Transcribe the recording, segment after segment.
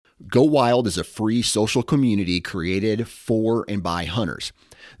Go Wild is a free social community created for and by hunters.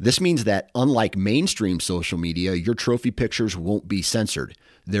 This means that unlike mainstream social media, your trophy pictures won't be censored.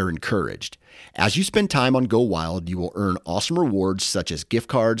 They're encouraged. As you spend time on Go Wild, you will earn awesome rewards such as gift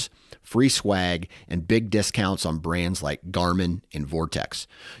cards, free swag, and big discounts on brands like Garmin and Vortex.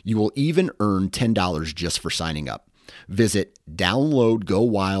 You will even earn $10 just for signing up. Visit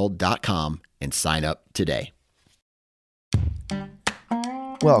downloadgowild.com and sign up today.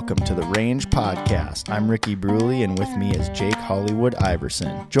 Welcome to the Range Podcast. I'm Ricky Bruley, and with me is Jake Hollywood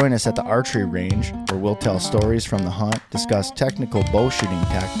Iverson. Join us at the archery range, where we'll tell stories from the hunt, discuss technical bow shooting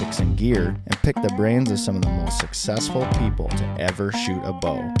tactics and gear, and pick the brains of some of the most successful people to ever shoot a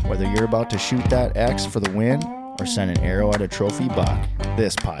bow. Whether you're about to shoot that X for the win or send an arrow at a trophy buck,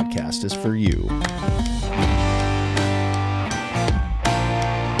 this podcast is for you.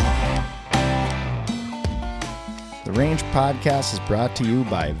 The Range Podcast is brought to you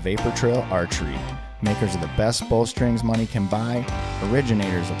by Vapor Trail Archery, makers of the best bowstrings money can buy,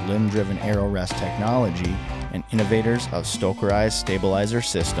 originators of limb-driven arrow rest technology, and innovators of Stokerized stabilizer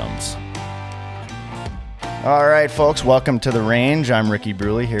systems. All right, folks, welcome to The Range. I'm Ricky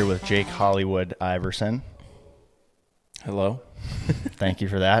Bruley here with Jake Hollywood Iverson. Hello. Thank you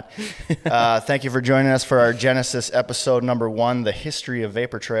for that. Thank you for joining us for our Genesis episode number 1, The History of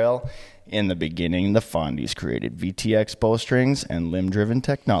Vapor Trail. In the beginning, the Fondies created VTX bowstrings and limb-driven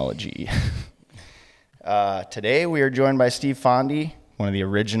technology. Today, we are joined by Steve Fondie, one of the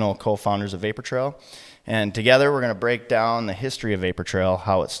original co-founders of Vapor Trail. And together, we're going to break down the history of Vapor Trail,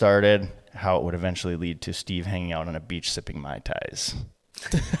 how it started, how it would eventually lead to Steve hanging out on a beach sipping Mai Tais.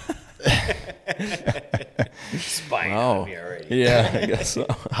 Spying on me already. Yeah, I guess so.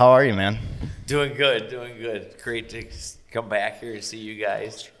 How are you, man? Doing good. Great to come back here and see you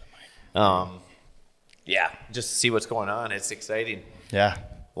guys. Just to see what's going on. It's exciting. Yeah.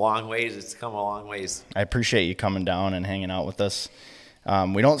 It's come a long ways. I appreciate you coming down and hanging out with us.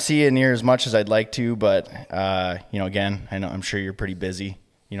 We don't see you near as much as I'd like to, but, again, I'm sure you're pretty busy.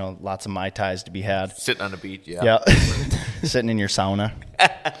 Lots of Mai Tais to be had. Sitting on the beach, yeah. Yeah. Sitting in your sauna.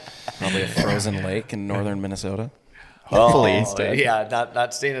 Probably a frozen lake in northern Minnesota. Hopefully. Yeah,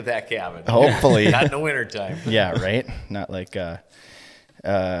 not staying at that cabin. Hopefully. Not in the wintertime. Yeah, right? Not like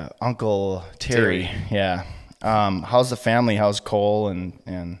Uncle Terry. Yeah. How's the family? How's Cole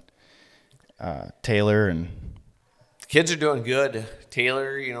and Taylor? And Kids are doing good.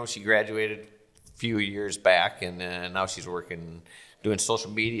 Taylor, she graduated a few years back, and now she's doing social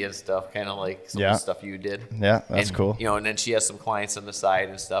media and stuff, kind of like some of the stuff you did. Yeah, that's cool. And then she has some clients on the side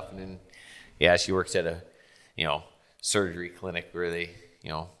and stuff, and then she works at a surgery clinic where they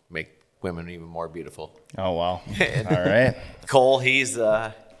make women even more beautiful. Oh, wow. All right. Cole, he's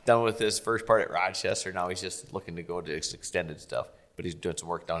done with his first part at Rochester. Now he's just looking to go to extended stuff, but he's doing some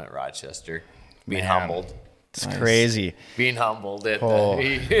work down at Rochester, being humbled. It's crazy. Being humbled.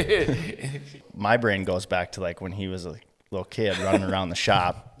 My brain goes back to like when he was a little kid running around the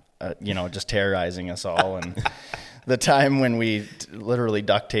shop, just terrorizing us all. And the time when we literally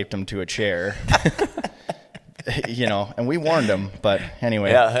duct taped him to a chair, and we warned him, but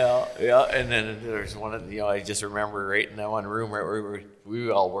anyway. Yeah. And then there's one I just remember right in that one room right where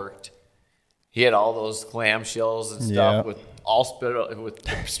we all worked. He had all those clamshells and stuff with all spit with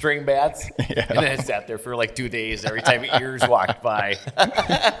string bats. Yeah. And then it sat there for like 2 days every time ears walked by.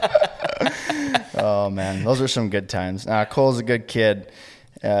 Oh man, those are some good times. Cole's a good kid.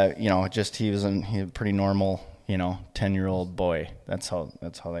 He was a pretty normal, 10-year-old boy. That's how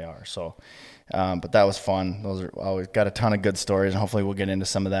they are. So, but that was fun. Those are always got a ton of good stories, and hopefully we'll get into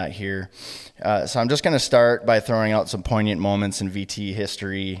some of that here. So I'm just going to start by throwing out some poignant moments in VT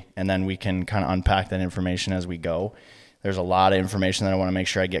history, and then we can kind of unpack that information as we go. There's a lot of information that I want to make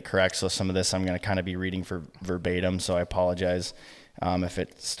sure I get correct, so some of this I'm going to kind of be reading for verbatim, so I apologize if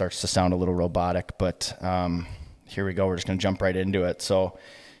it starts to sound a little robotic, but here we go. We're just going to jump right into it. So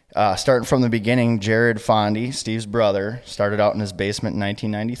starting from the beginning, Jared Fondie, Steve's brother, started out in his basement in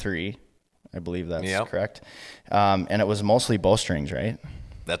 1993. I believe that's correct. And it was mostly bowstrings, right?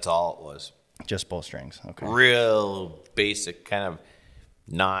 That's all it was. Just bowstrings. Okay. Real basic kind of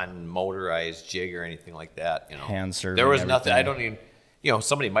non-motorized jig or anything like that. Hand serving. There was nothing. I don't even.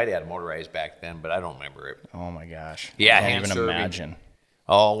 Somebody might have had motorized back then, but I don't remember it. Oh my gosh. Yeah, I can't even imagine.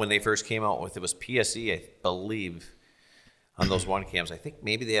 Oh, when they first came out with it was PSE, I believe, on those one cams. I think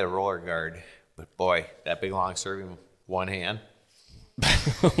maybe they had a roller guard, but boy, that big long serving one hand.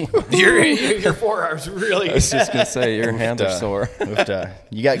 your forearms really. I was just gonna say your hands are sore.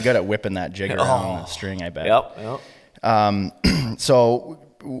 You got good at whipping that jig around the string, I bet. Yep. So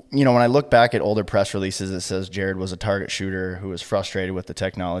you know, when I look back at older press releases, it says Jared was a target shooter who was frustrated with the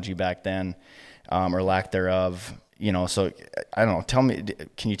technology back then, or lack thereof. You know, so I don't know.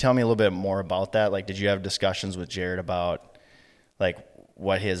 Can you tell me a little bit more about that? Like, did you have discussions with Jared about like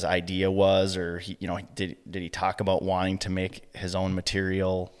what his idea was, or he, you know, did he talk about wanting to make his own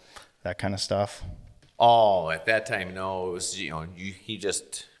material, that kind of stuff? Oh, at that time, no. It was, you know, he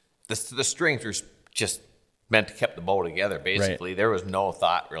just the strings were just meant to keep the bow together. Basically, there was no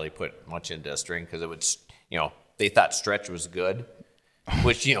thought really put much into a string because it would, you know, they thought stretch was good,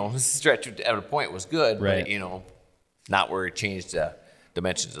 which, you know, stretch at a point was good, but, you know, not where it changed the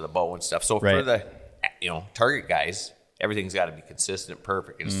dimensions of the bow and stuff. So for the, you know, target guys, everything's got to be consistent,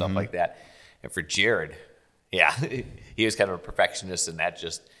 perfect, and stuff like that. And for Jared, yeah, he was kind of a perfectionist, and that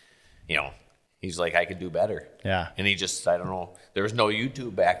just, you know, he's like, I could do better. Yeah. And he just, I don't know, there was no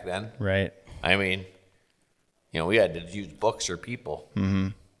YouTube back then. Right. I mean, you know, we had to use books or people. Mm-hmm.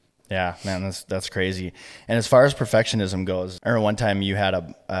 Yeah, man, that's crazy. And as far as perfectionism goes, I remember one time you had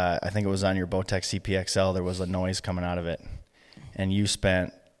I think it was on your Bowtech CPXL, there was a noise coming out of it. And you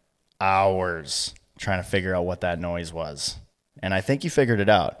spent hours trying to figure out what that noise was. And I think you figured it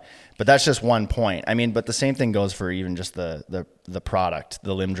out. But that's just one point. I mean, but the same thing goes for even just the product,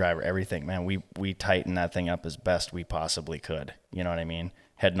 the limb driver, everything. Man, we tightened that thing up as best we possibly could. You know what I mean?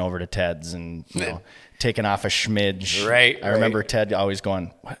 Heading over to Ted's and, you know, taking off a smidge. Right. I remember Ted always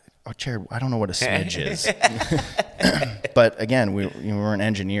going, "What? Oh, Jared, I don't know what a smidge is." But again, we weren't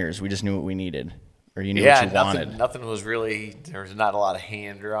engineers. We just knew what we needed, or you knew what you wanted. Nothing was really, there was not a lot of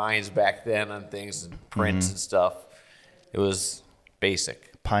hand drawings back then on things and prints and stuff. It was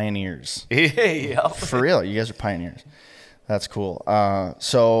basic. Pioneers. Yeah. For real, you guys are pioneers. That's cool. I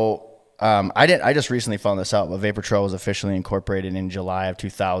just recently found this out, but Vapor Trail was officially incorporated in July of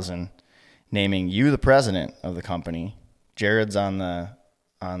 2000, naming you the president of the company. Jared's on the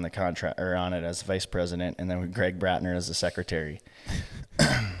contract, or on it as vice president, and then Greg Bratner as the secretary.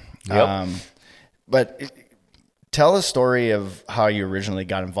 Yep. But tell the story of how you originally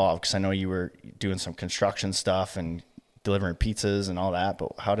got involved, because I know you were doing some construction stuff and delivering pizzas and all that,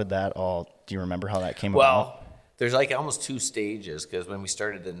 but how did that all, do you remember how that came about? Well, there's like almost two stages, because when we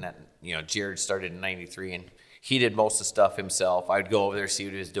started in that, you know, Jared started in 93 and he did most of the stuff himself. I'd go over there, see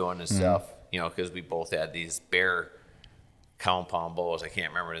what he was doing and stuff, you know, because we both had these bare compound bows. I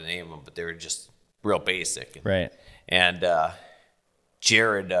can't remember the name of them, but they were just real basic. Right. And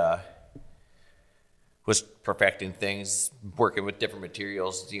Jared was perfecting things, working with different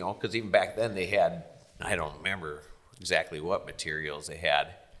materials, you know, because even back then they had, I don't remember exactly what materials they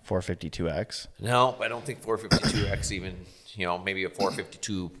had. 452X? No, I don't think 452X even, you know, maybe a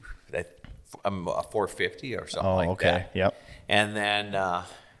 452, a 450 or something like that. Okay, yep. And then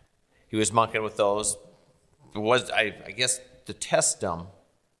he was monkeying with those. I guess to test them,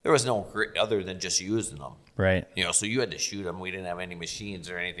 there was no grit other than just using them. Right. You know, so you had to shoot them. We didn't have any machines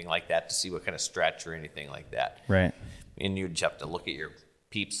or anything like that to see what kind of stretch or anything like that. Right. And you'd have to look at your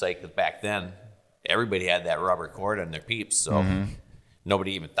peep sight, because back then, everybody had that rubber cord on their peeps, so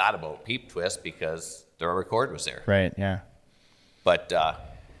nobody even thought about peep twist because the rubber cord was there. Right, yeah. But,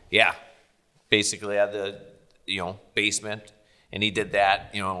 yeah, basically had the, you know, basement, and he did that,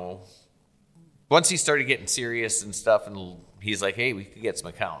 you know. Once he started getting serious and stuff, and he's like, hey, we could get some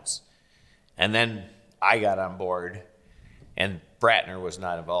accounts. And then I got on board, and Bratner was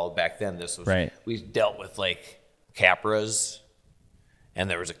not involved back then. This was, we dealt with like Capras, and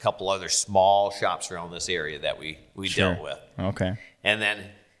there was a couple other small shops around this area that we dealt with. Okay. And then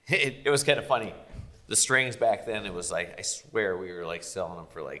it was kind of funny. The strings back then, it was like, I swear we were like selling them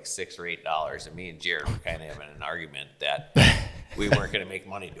for like $6 or $8, and me and Jared were kind of having an argument that we weren't going to make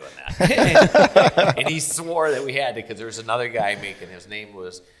money doing that. And he swore that we had to, because there was another guy making, his name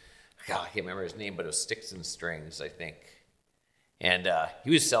was, God, I can't remember his name, but it was Sticks and Strings, I think. And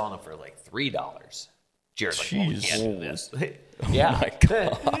he was selling them for like $3. Jared's like, well, we can't do this. Yeah. Oh my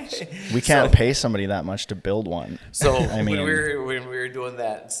gosh. We can't pay somebody that much to build one. So I mean, when we were doing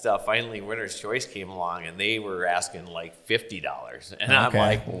that stuff, finally Winner's Choice came along, and they were asking like $50. And I'm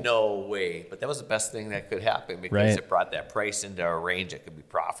like, no way. But that was the best thing that could happen, because it brought that price into a range that could be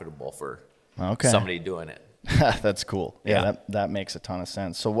profitable for somebody doing it. That's cool. Yeah, that makes a ton of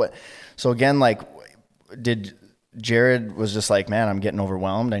sense. So again, like, did Jared was just like, man, I'm getting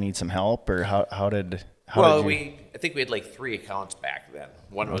overwhelmed, I need some help, or how did I think we had like 3 accounts back then.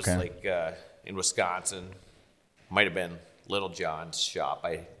 One was like in Wisconsin, might have been Little John's shop.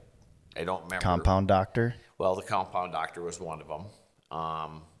 I don't remember. Compound Doctor? Well, the Compound Doctor was one of them.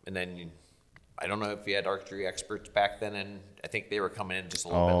 And then I don't know if you had archery experts back then, and I think they were coming in just a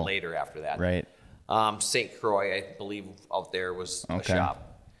little bit later after that. Right. St. Croix, I believe, out there was a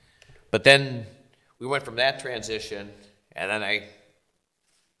shop. But then we went from that transition, and then I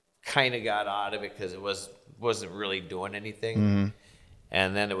kind of got out of it because it wasn't really doing anything. Mm-hmm.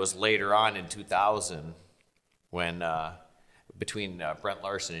 And then it was later on in 2000 when between Brent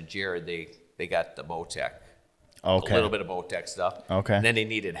Larson and Jared, they got the Botec. Okay. A little bit of Botec stuff. Okay. And then they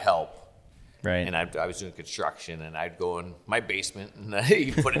needed help. Right. And I was doing construction, and I'd go in my basement, and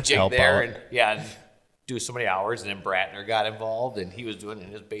you put a jig Help there, out. and do so many hours. And then Bratner got involved, and he was doing it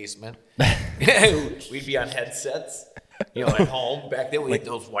in his basement. We'd be on headsets, at home. Back then, we had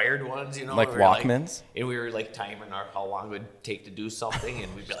those wired ones, Like Walkmans? and we were like timing how long it would take to do something,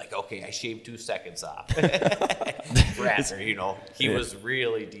 and we'd be like, okay, I shaved 2 seconds off. Bratner, he was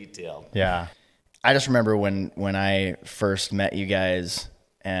really detailed. Yeah. I just remember when I first met you guys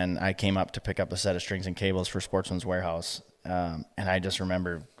and I came up to pick up a set of strings and cables for Sportsman's Warehouse. And I just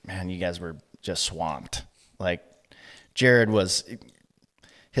remember, man, you guys were just swamped. Like Jared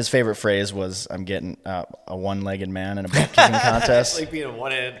his favorite phrase was, I'm getting a one-legged man in a butt kicking contest. It's like being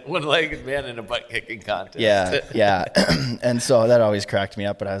a one-legged man in a butt kicking contest. Yeah. And so that always cracked me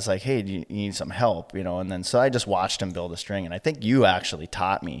up, but I was like, hey, do you need some help? And then so I just watched him build a string, and I think you actually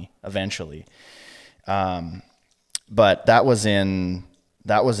taught me eventually. But that was in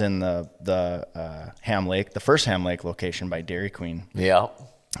the Ham Lake, the first Ham Lake location by Dairy Queen. Yeah.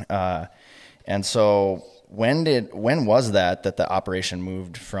 And so when was that the operation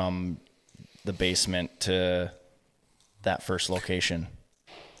moved from the basement to that first location?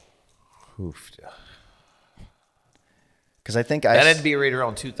 Because I think that had to be right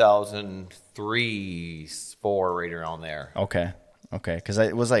around 2003, 4, right around there. Okay. Because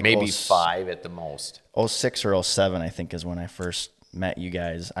it was like maybe 5 at the most. 06 or 07, I think, is when I first met you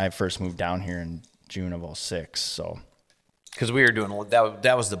guys. I first moved down here in June of 06. So, because we were doing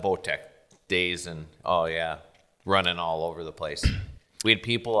that was the Botec days, and running all over the place. We had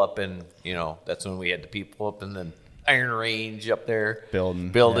people up in that's when we had the people up in the Iron Range up there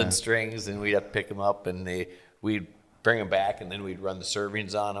building strings, and we'd have to pick them up, and we'd bring them back, and then we'd run the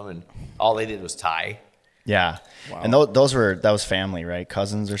servings on them, and all they did was tie. Yeah. Wow. And that was family, right?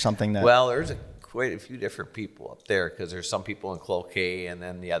 Cousins or something? Well, there's quite a few different people up there, because there's some people in Cloquet, and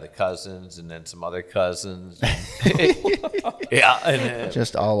then the cousins, and then some other cousins. Yeah. And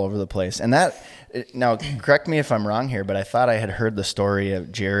just all over the place. And now correct me if I'm wrong here, but I thought I had heard the story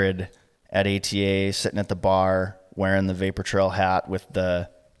of Jared at ATA sitting at the bar wearing the Vapor Trail hat with the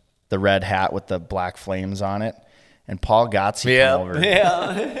red hat with the black flames on it. And Paul Gotze came over.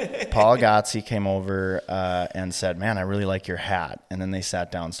 Yeah. Paul Gotze came over and said, "Man, I really like your hat." And then they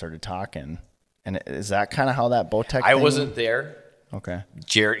sat down and started talking. And is that kind of how that Botec I thing? wasn't there. Okay.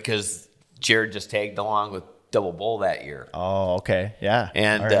 Because Jared just tagged along with Double Bull that year. Oh, okay. Yeah.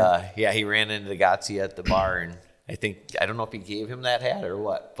 And he ran into the Gotze at the bar, and I don't know if he gave him that hat or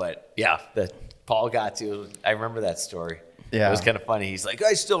what, but the Paul Gotze I remember that story. Yeah. It was kind of funny. He's like,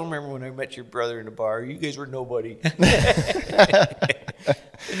 I still remember when I met your brother in the bar. You guys were nobody.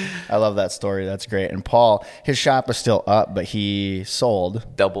 I love that story. That's great. And Paul, his shop was still up, but he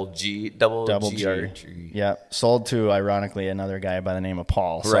sold. Double G Archery. Yeah. Sold to, ironically, another guy by the name of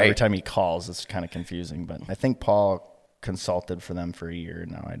Paul. So every time he calls, it's kind of confusing. But I think Paul consulted for them for a year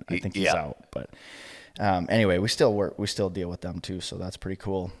now. I think he's out. But anyway, we still deal with them too. So that's pretty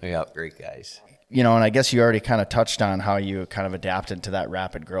cool. Yeah, great guys. And I guess you already kind of touched on how you kind of adapted to that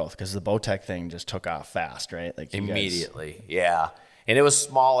rapid growth, because the Botec thing just took off fast, right? Like immediately. Yeah. And it was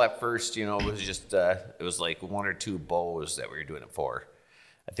small at first, it was just, it was like 1 or 2 bows that we were doing it for.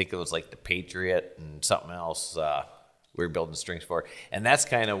 I think it was like the Patriot and something else we were building strings for. And that's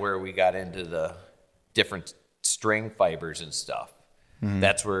kind of where we got into the different string fibers and stuff. Mm-hmm.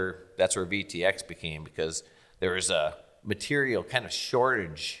 That's where VTX became, because there was a material kind of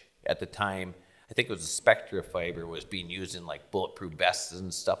shortage at the time. I think it was a Spectra fiber was being used in like bulletproof vests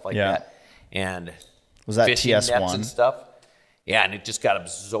and stuff like that. And was that fishing TS1 nets and stuff? Yeah, and it just got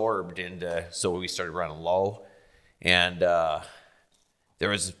absorbed into. So we started running low, and there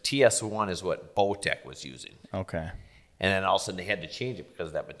was TS1 is what Botec was using. Okay. And then all of a sudden they had to change it because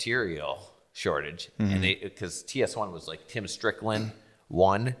of that material shortage, and because TS1 was like Tim Strickland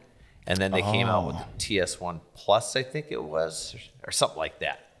 1, and then they came out with the TS1 Plus, I think it was, or something like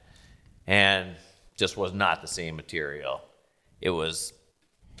that. And just was not the same material. It was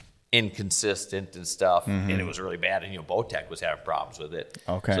inconsistent and stuff, and it was really bad. And Botec was having problems with it.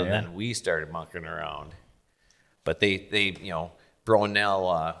 Okay. So then we started monkeying around, but they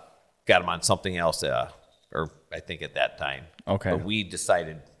Bronell got them on something else, or I think at that time. Okay. But we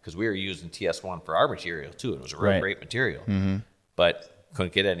decided, because we were using TS1 for our material too, and it was a real great material, but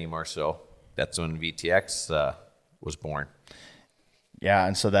couldn't get it anymore. So that's when VTX was born. Yeah,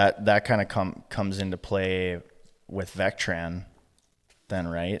 and so that kind of comes into play with Vectran then,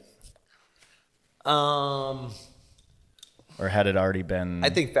 right? Or had it already been? I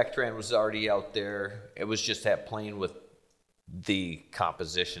think Vectran was already out there. It was just that playing with the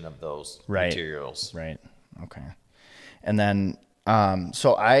composition of those materials. Right. Okay. And then,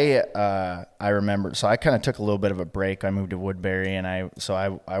 so I remember, so I kind of took a little bit of a break. I moved to Woodbury, and I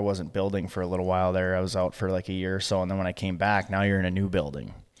wasn't building for a little while there. I was out for like a year or so, and then when I came back, now you're in a new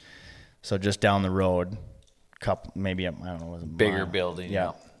building. So just down the road, maybe, I don't know, was it Bigger building.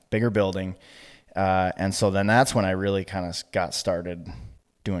 Yeah, bigger building. And so then that's when I really kind of got started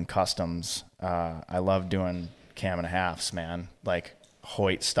doing customs. I love doing cam and a halves, man. Like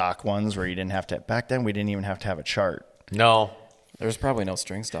Hoyt stock ones where you didn't have to, back then we didn't even have to have a chart. No. There was probably no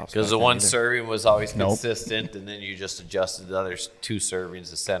string stops. Because the one serving was always consistent, and then you just adjusted the other 2 servings,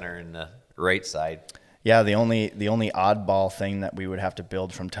 the center and the right side. Yeah, the only oddball thing that we would have to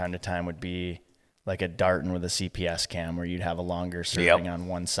build from time to time would be like a Darton with a CPS cam where you'd have a longer serving on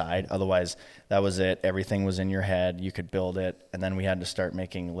one side. Otherwise, that was it. Everything was in your head. You could build it. And then we had to start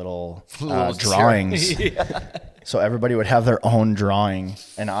making little drawings. So everybody would have their own drawing.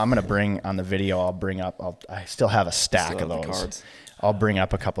 And I'm going to bring on the video, I still have a stack of those. Cards. I'll bring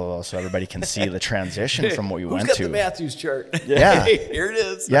up a couple of those so everybody can see the transition from what we went to. Who's got the Matthews chart? Yeah. Here it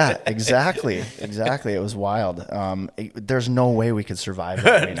is. Yeah, exactly. It was wild. There's no way we could survive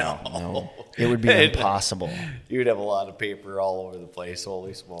that right now. No. It would be impossible. You would have a lot of paper all over the place.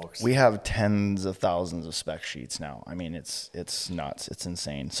 Holy smokes. We have tens of thousands of spec sheets now. I mean, it's nuts. It's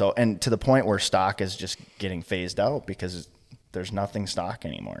insane. So, and to the point where stock is just getting phased out because there's nothing stock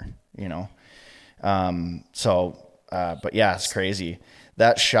anymore, you know? But yeah, it's crazy.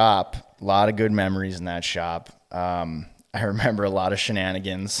 That shop, a lot of good memories in that shop. I remember a lot of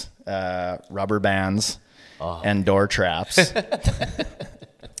shenanigans, rubber bands and door traps.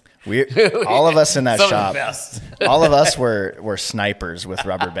 All of us in that shop, all of us were snipers with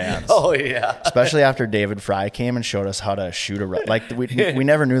rubber bands. Oh yeah. Especially after David Fry came and showed us how to shoot we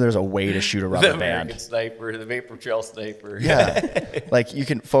never knew there was a way to shoot a rubber the band. American sniper, the Vapor Trail sniper. Yeah. Like you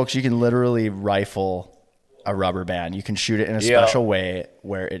can literally rifle a rubber band. You can shoot it in a special way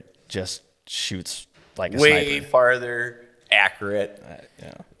where it just shoots like a way sniper. farther accurate.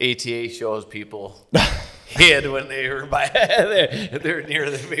 ATA shows people hid when they were they're near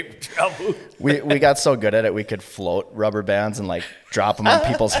the Vapor Trail booth. We got so good at it we could float rubber bands and like drop them on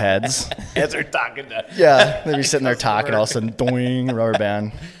people's heads as they're talking to they'd be sitting there talking, all of a sudden doing rubber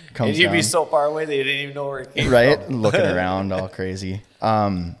band comes and you'd down. be so far away they didn't even know where it came from. Looking around all crazy.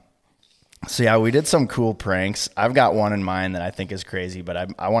 So yeah, we did some cool pranks. I've got one in mind that I think is crazy, but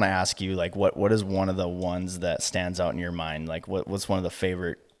I want to ask you, like, what is one of the ones that stands out in your mind? Like, what's one of the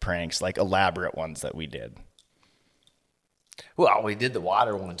favorite pranks, like elaborate ones that we did? Well, we did the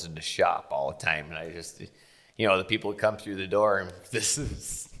water ones in the shop all the time, and I just, the people would come through the door, and this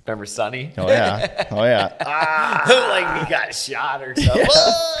is, remember Sonny? Oh yeah, like we got shot or something.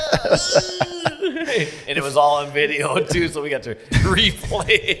 And it was all on video too, so we got to replay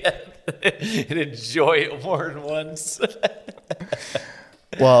it and enjoy it more than once.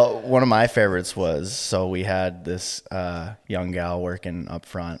 Well, one of my favorites was, so we had this young gal working up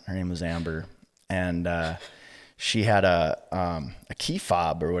front. Her name was Amber, and she had a key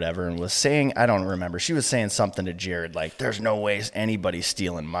fob or whatever, and was saying, I don't remember, she was saying something to Jared like, "There's no way anybody's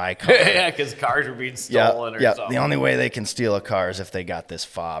stealing my car." Yeah, because cars are being stolen or something. The only way they can steal a car is if they got this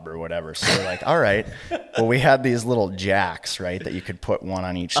fob or whatever. So we're like, all right. Well, we had these little jacks, right, that you could put one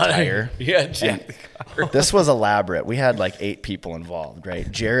on each tire. Jack the car. This was elaborate. We had like 8 people involved, right?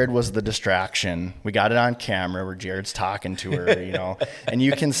 Jared was the distraction. We got it on camera where Jared's talking to her, and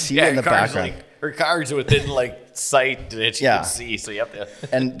you can see in the background. Her car's within sight that you can see, so you have to.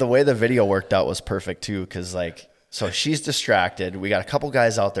 And the way the video worked out was perfect too, because so she's distracted. We got a couple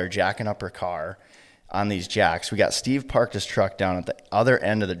guys out there jacking up her car on these jacks. We got Steve parked his truck down at the other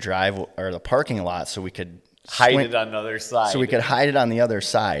end of the drive or the parking lot, so we could hide it on the other side. So we could hide it on the other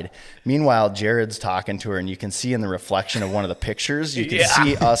side. Meanwhile, Jared's talking to her, and you can see in the reflection of one of the pictures, you can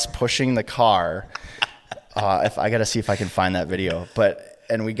see us pushing the car. If I got to see if I can find that video,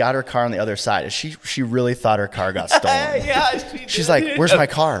 and we got her car on the other side. She really thought her car got stolen. She's like, "Where's my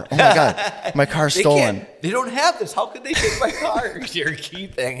car? Oh my God, my car's stolen." They don't have this. How could they take my car? Your key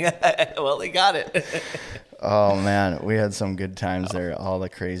thing. Well, they got it. Oh man, we had some good times there. All the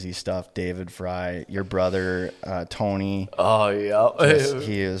crazy stuff. David Fry, your brother, Tony. Oh yeah.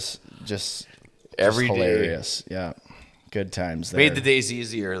 He is just every hilarious. Day. Yeah. Good times there. Made the days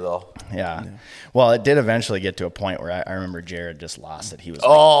easier, though. Yeah. Well, it did eventually get to a point where I remember Jared just lost it. He was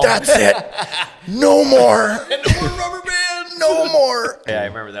like, "That's it. No more. And no more rubber bands." no more. Yeah, I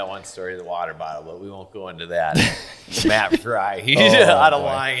remember that one story of the water bottle, but we won't go into that. Matt Fry, he's out of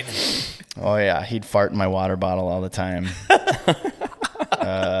line. Oh yeah, he'd fart in my water bottle all the time.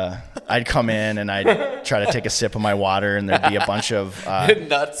 I'd come in and I'd try to take a sip of my water, and there'd be a bunch of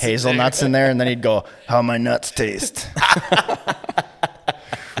hazelnuts in there, and then he'd go, "How my nuts taste?"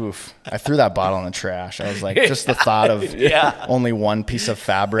 Oof. I threw that bottle in the trash. I was like, just the thought of only one piece of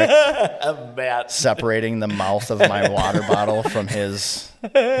fabric separating the mouth of my water bottle from his,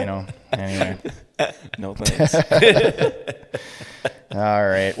 anyway. No thanks. All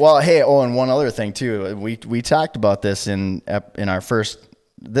right. Well, hey, and one other thing too. We talked about this in our first.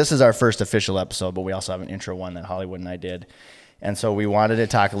 This is our first official episode, but we also have an intro one that Hollywood and I did. And so we wanted to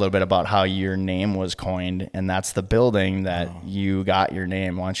talk a little bit about how your name was coined, and that's the building that you got your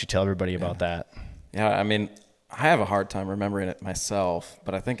name. Why don't you tell everybody about that? Yeah, I mean, I have a hard time remembering it myself,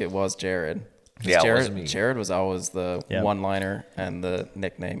 but I think it was Jared. Yeah, it was me. Jared was always the one-liner and the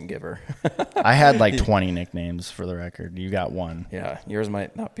nickname giver. I had like 20 nicknames for the record. You got one. Yeah, yours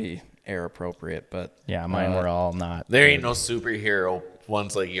might not be air appropriate, but yeah, mine were all not. There ain't no superhero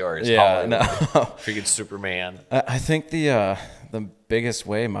ones like yours. Yeah, no. Freaking Superman. I think the biggest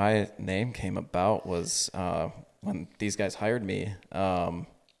way my name came about was when these guys hired me.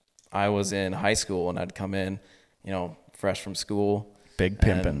 I was in high school and I'd come in, fresh from school. Big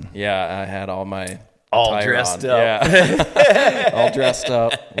pimpin'. Yeah, I had all my all attire dressed on. up. Yeah. All dressed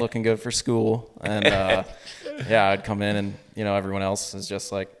up, looking good for school. And I'd come in and, everyone else is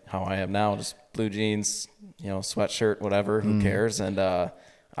just like how I am now, just blue jeans, sweatshirt, whatever, who cares? And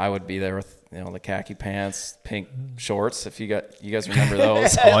I would be there with, the khaki pants, pink shorts, if you guys remember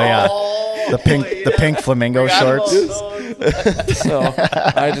those. Oh yeah. The pink flamingo shorts. So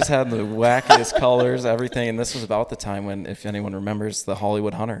I just had the wackiest colors, everything. And this was about the time when, if anyone remembers, the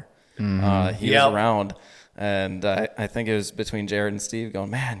Hollywood Hunter, he was around. And I think it was between Jared and Steve going,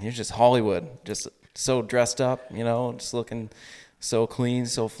 man, you're just Hollywood, just so dressed up, just looking so clean,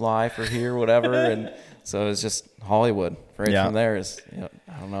 so fly for here, whatever. And so it was just Hollywood. From there is,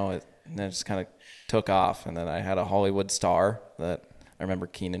 I don't know, and then it just kind of took off. And then I had a Hollywood star that I remember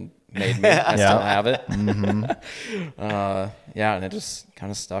Keenan made me. I still have it. Mm-hmm. And it just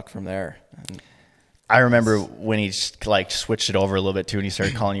kind of stuck from there. And I remember when he switched it over a little bit too, and he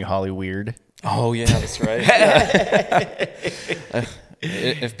started calling you Holly Weird. Oh yeah, that's right.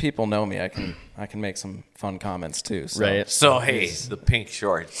 If people know me, I can make some fun comments too. So. Right. So hey, the pink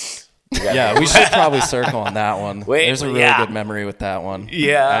shorts. Yeah, we should probably circle on that one. There's a really yeah. good memory with that one.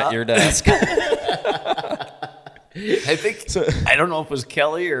 Yeah. At your desk. I think, I don't know if it was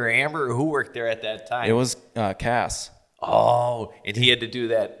Kelly or Amber or who worked there at that time. It was Cass. Oh, and he had to do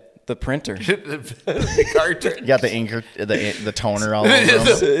that. The printer. the cartridge. You got the inker, the toner all over him.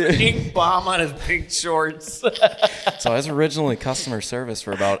 The ink bomb on his pink shorts. So I was originally customer service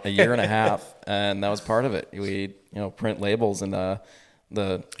for about a year and a half, and that was part of it. We, print labels, and the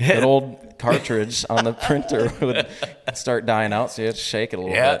good old cartridge on the printer would start dying out, so you had to shake it a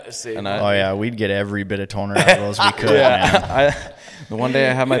little bit. See. And we'd get every bit of toner out of those we could. Man. The one day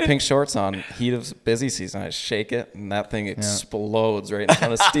I had my pink shorts on, heat of busy season, I shake it, and that thing explodes right in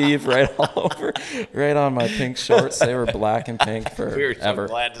front of Steve, right all over, right on my pink shorts. They were black and pink forever. We were so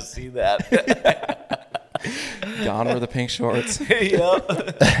glad to see that. Gone were the pink shorts.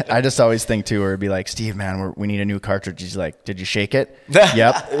 Yep. I just always think too, where it'd be like, Steve, man, we need a new cartridge. He's like, did you shake it?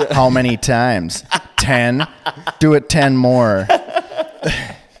 Yep. How many times? 10. Do it 10 more.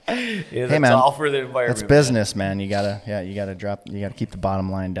 Yeah, hey man, all for the environment. That's business, man. You gotta keep the bottom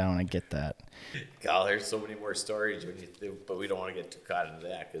line down. I get that. God, there's so many more stories, but we don't want to get too caught into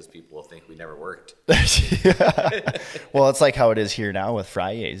that because people will think we never worked. Well, it's like how it is here now with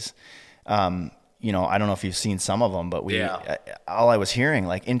Fridays. I don't know if you've seen some of them, but all I was hearing,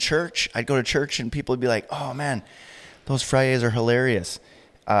 like in church, I'd go to church and people would be like, "Oh man, those Fridays are hilarious.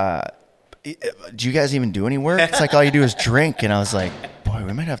 Do you guys even do any work? It's like all you do is drink." And I was like, boy,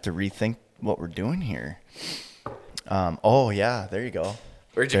 we might have to rethink what we're doing here. There you go.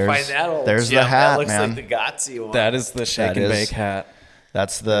 Where'd you find that old There's Jim? the hat, That looks man. like the Gotsy one. That is the shake and bake hat.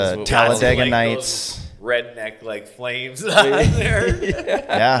 That's the That's Talladega like Nights. those redneck like flames on there.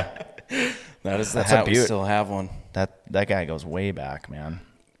 Yeah. That is the That's a hat. We beaut. still have one. That guy goes way back, man.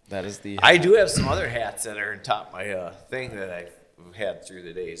 That is the. I do have some other hats that are on top of my thing that I've had through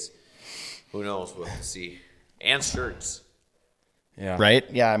the days. Who knows? We'll see. And shirts. Yeah. Right?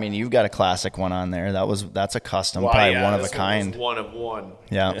 Yeah, I mean, you've got a classic one on there. That's a custom, Well, probably yeah, one of a this kind. One was one of one.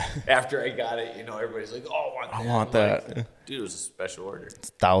 Yeah. After I got it, everybody's like, "Oh, I want that." I'm like, dude, it was a special order.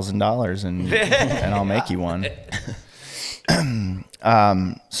 $1,000 and I'll make you one.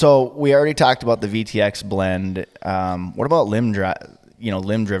 So we already talked about the VTX blend. What about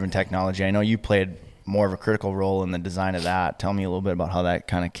limb-driven technology? I know you played more of a critical role in the design of that. Tell me a little bit about how that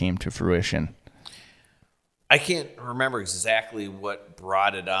kind of came to fruition. I can't remember exactly what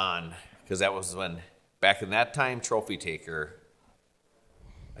brought it on, because that was when, back in that time, Trophy Taker,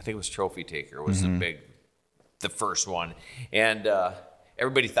 I think it was Trophy Taker was the first one. And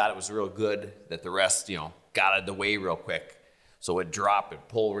everybody thought it was real good that the rest, got out of the way real quick. So it'd drop and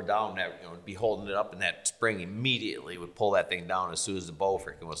pull her down. That it'd be holding it up, and that spring immediately would pull that thing down as soon as the bow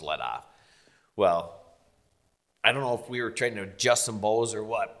freaking was let off. Well, I don't know if we were trying to adjust some bows or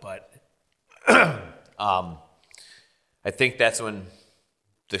what, but I think that's when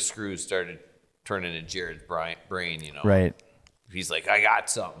the screws started turning in Jared's brain. Right. He's like, I got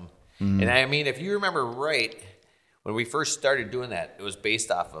something. And I mean, if you remember right, when we first started doing that, it was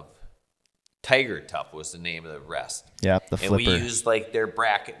based off of Tiger Tough was the name of the rest. Yep, the flipper. And we used like their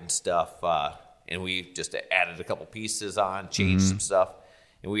bracket and stuff, and we just added a couple pieces on, changed some stuff,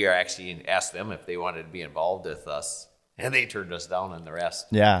 and we are actually asked them if they wanted to be involved with us, and they turned us down on the rest.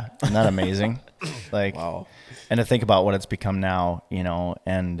 Yeah, isn't that amazing? Wow. And to think about what it's become now,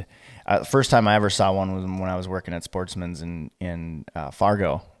 and the first time I ever saw one was when I was working at Sportsman's in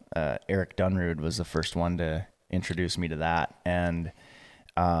Fargo. Eric Dunrud was the first one to introduce me to that, and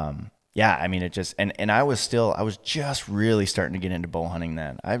yeah, I mean, it just, and I was just really starting to get into bow hunting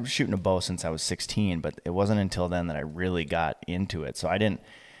then. I was shooting a bow since I was 16, but it wasn't until then that I really got into it. So I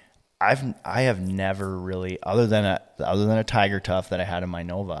have never really, other than a Tiger Tough that I had in my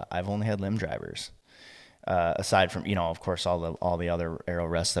Nova, I've only had limb drivers. Aside from, of course, all the other arrow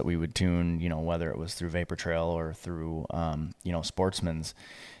rests that we would tune, whether it was through Vapor Trail or through, Sportsman's.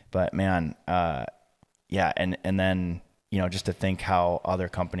 But man, yeah. And then, just to think how other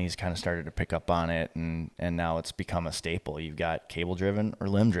companies kind of started to pick up on it, and now it's become a staple. You've got cable driven or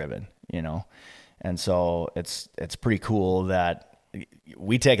limb driven, and so it's pretty cool that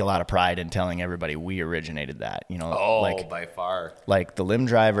we take a lot of pride in telling everybody we originated that, by far. Like the limb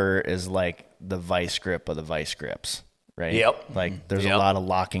driver is like the vice grip of the vice grips, right? Yep. Like there's a lot of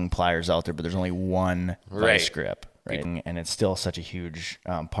locking pliers out there, but there's only one vice grip, right? And it's still such a huge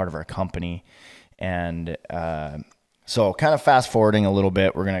part of our company. And so kind of fast forwarding a little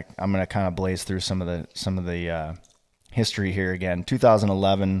bit, I'm gonna kind of blaze through some of the history here again.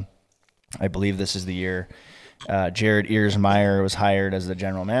 2011, I believe this is the year. Jared Earsmeyer was hired as the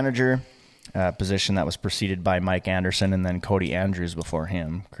general manager, position that was preceded by Mike Anderson and then Cody Andrews before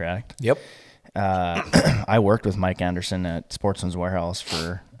him, correct? Yep. I worked with Mike Anderson at Sportsman's Warehouse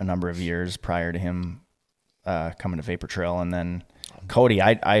for a number of years prior to him coming to Vapor Trail, and then Cody,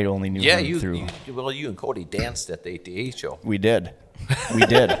 I only knew him through... you and Cody danced at the ATA show. We did.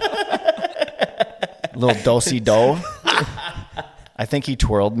 Little do-si-do. I think he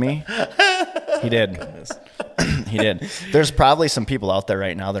twirled me. He did. He did. There's probably some people out there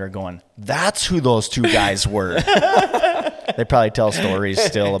right now that are going, that's who those two guys were. They probably tell stories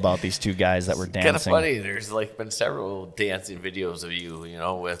still about these two guys that were dancing. Kind of funny. There's been several dancing videos of you,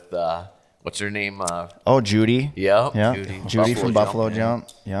 with what's her name? Judy. Yeah. Judy from Buffalo Jump.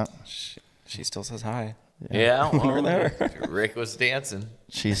 Yeah. She still says hi. Yeah. Well, there. Rick was dancing.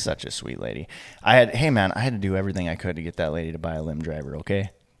 She's such a sweet lady. I had to do everything I could to get that lady to buy a limb driver. Okay.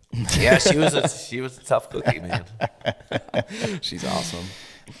 Yeah, she was a tough cookie, man. She's awesome.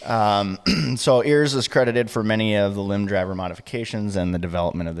 So Ears is credited for many of the limb driver modifications and the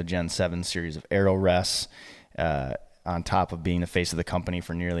development of the Gen 7 series of arrow rests. On top of being the face of the company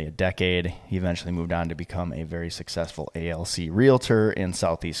for nearly a decade, he eventually moved on to become a very successful ALC realtor in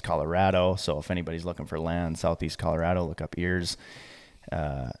Southeast Colorado. So if anybody's looking for land, Southeast Colorado, look up Ears.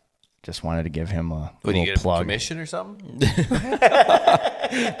 Just wanted to give him a little plug. A commission or something?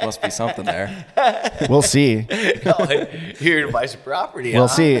 Must be something there. We'll see. Here to buy some property. We'll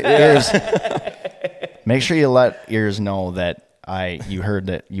see. Ears. Make sure you let Ears know that you heard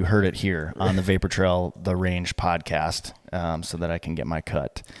it here on the Vapor Trail The Range podcast, so that I can get my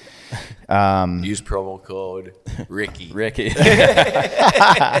cut. Use promo code Ricky.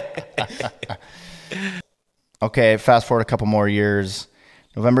 Okay, fast forward a couple more years.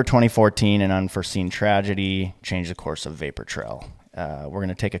 November 2014, an unforeseen tragedy changed the course of Vapor Trail. We're going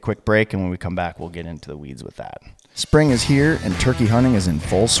to take a quick break, and when we come back, we'll get into the weeds with that. Spring is here, and turkey hunting is in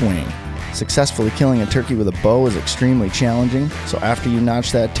full swing. Successfully killing a turkey with a bow is extremely challenging, so after you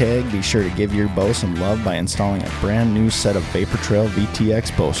notch that tag, be sure to give your bow some love by installing a brand new set of Vapor Trail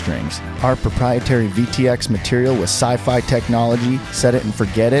VTX bowstrings. Our proprietary VTX material with sci-fi technology, set it and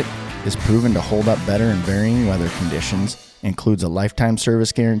forget it, is proven to hold up better in varying weather conditions. includes a lifetime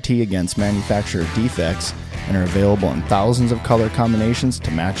service guarantee against manufacturer defects, and are available in thousands of color combinations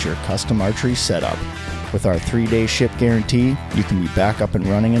to match your custom archery setup. With our 3-day ship guarantee, you can be back up and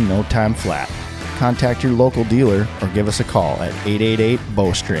running in no time flat. Contact your local dealer or give us a call at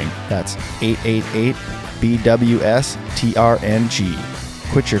 888-BOWSTRING. That's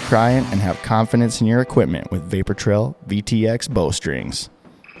 888-BWSTRNG. Quit your crying and have confidence in your equipment with Vapor Trail VTX bowstrings.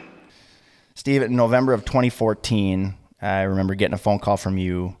 Steve, in November of 2014, I remember getting a phone call from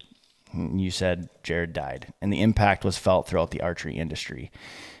you. You said Jared died, and the impact was felt throughout the archery industry.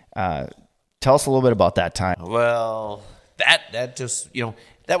 Tell us a little bit about that time. Well, that just,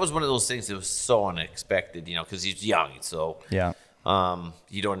 that was one of those things that was so unexpected, because he's young. So, Yeah.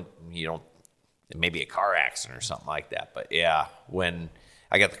 you don't, maybe a car accident or something like that. But yeah, when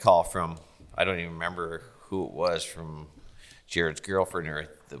I got the call from, I don't even remember who it was, from Jared's girlfriend or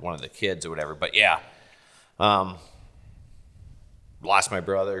one of the kids or whatever. But yeah, lost my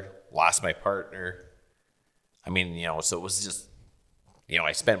brother, lost my partner. I mean, so it was just,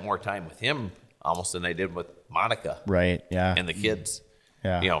 I spent more time with him almost than I did with Monica. Right, yeah. And the kids,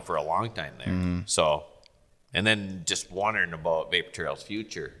 Yeah. for a long time there. So, and then just wondering about Vapor Trail's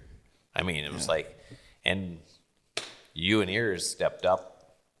future. I mean, it was like, and you and Ears stepped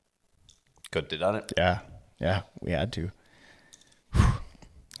up. Couldn't have done it. Yeah, we had to. Whew.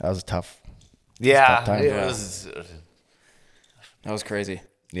 That was a tough. Yeah, time. it was. That was crazy.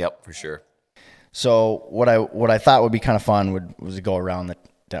 Yep, for sure. So what I thought would be kind of fun was to go around the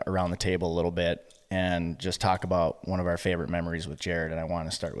table a little bit and just talk about one of our favorite memories with Jared. And I want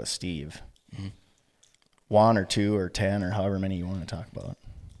to start with Steve. Mm-hmm. 1 or 2 or 10 or however many you want to talk about.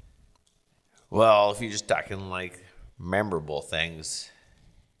 Well, if you're just talking like memorable things,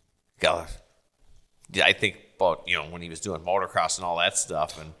 God, yeah, I think about when he was doing motocross and all that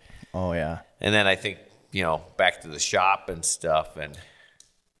stuff, and Oh yeah. and then I think back to the shop and stuff, and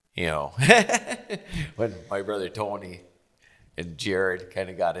when my brother Tony and Jared kind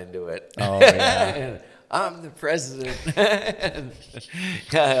of got into it. Oh yeah. And I'm the president. And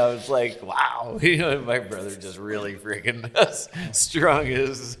I was like, wow, my brother just really freaking strung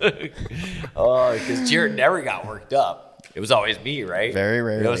his. Oh, because Jared never got worked up. It was always me, right? Very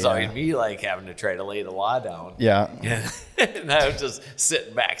rarely. It was always me, like having to try to lay the law down. Yeah. And I was just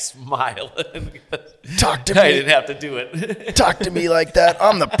sitting back smiling. Talk to me. I didn't have to do it. Talk to me like that.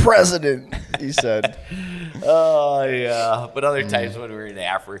 I'm the president, he said. Oh yeah, but other times when we were in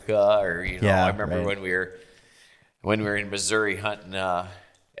Africa, or Yeah, I remember right. when we were in Missouri hunting at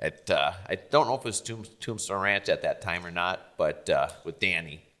I don't know if it was Tombstone Ranch at that time or not, but with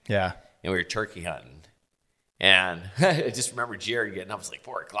Danny, Yeah. and we were turkey hunting, and I just remember Jared getting up. It was like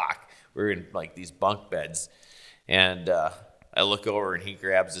 4:00. We were in like these bunk beds, and I look over and he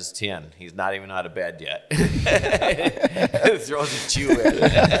grabs his tin. He's not even out of bed yet. Throws a chew in.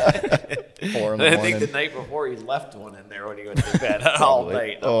 4 in the I morning. think the night before he left one in there when he went to bed all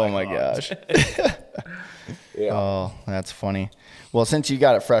night. Oh my gosh. Yeah. Oh, that's funny. Well, since you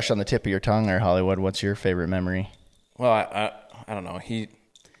got it fresh on the tip of your tongue there, Hollywood, what's your favorite memory? Well, I don't know. He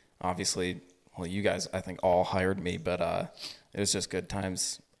obviously, well, you guys, I think, all hired me, but it was just good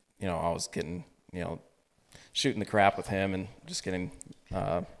times. I was getting, shooting the crap with him and just getting,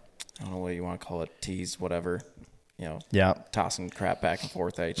 I don't know what you want to call it, teased, whatever, Yeah. tossing crap back and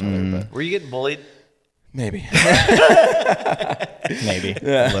forth at each other. But Were you getting bullied? maybe. Maybe.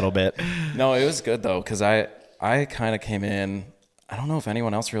 A little bit. No, it was good, though, because I kind of came in. I don't know if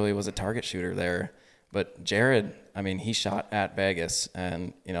anyone else really was a target shooter there, but Jared, I mean, he shot at Vegas,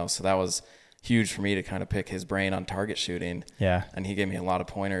 and, so that was huge for me to kind of pick his brain on target shooting. Yeah. And he gave me a lot of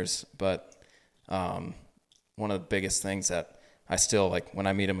pointers, but one of the biggest things that I still, like, when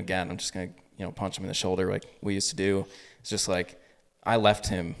I meet him again, I'm just going to, punch him in the shoulder like we used to do. It's just like, I left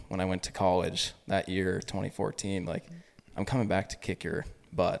him when I went to college that year, 2014. Like, I'm coming back to kick your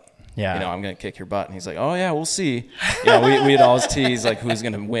butt. Yeah. I'm going to kick your butt. And he's like, oh, yeah, we'll see. We'd always tease, like, who's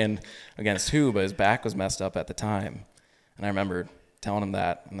going to win against who, but his back was messed up at the time. And I remember telling him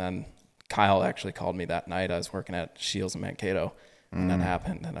that. And then Kyle actually called me that night. I was working at Shields in Mankato, and that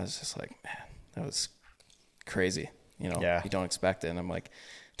happened. And I was just like, man, that was crazy. Yeah. You don't expect it. And I'm like,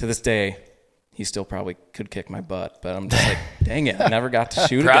 to this day, he still probably could kick my butt, but I'm just like, dang it, I never got to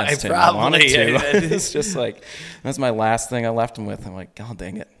shoot against him. I wanted to. It's just like, that's my last thing I left him with. I'm like, God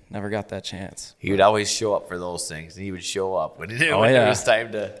dang it, never got that chance. He would always show up for those things. He would show up when it yeah. was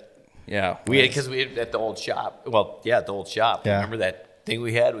time to. Yeah. Because we had at the old shop. Well, yeah, at the old shop. Yeah. Remember that thing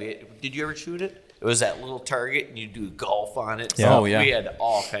we had? Did you ever shoot it? It was that little target, and you do golf on it. Yeah. So Oh, yeah. We had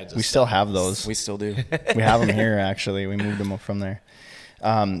all kinds of We stuff. still have those. We still do. We have them here, actually. We moved them up from there.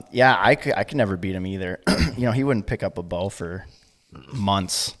 Yeah, I could never beat him either. He wouldn't pick up a bow for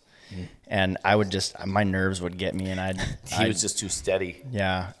months, and I would my nerves would get me, and he was just too steady.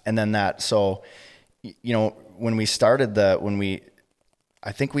 Yeah, and then when we started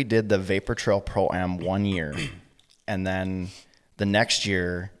I think we did the Vapor Trail Pro-Am 1 year, and then the next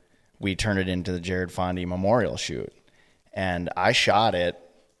year we turned it into the Jared Fondie Memorial Shoot, and I shot it,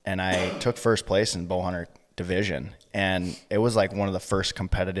 and I took first place in bow hunter division, and it was like one of the first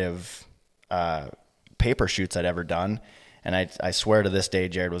competitive paper shoots I'd ever done, and I swear to this day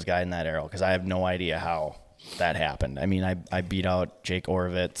Jared was guiding that arrow, because I have no idea how that happened. I mean, I beat out Jake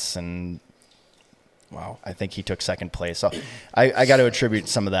Orovitz, and wow, I think he took second place. So I got to attribute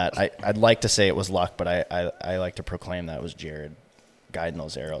some of that. I'd like to say it was luck, but I like to proclaim that it was Jared guiding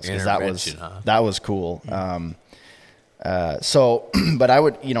those arrows, because that was cool. But I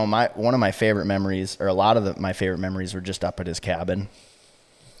would, one of my favorite memories, or a lot of my favorite memories, were just up at his cabin,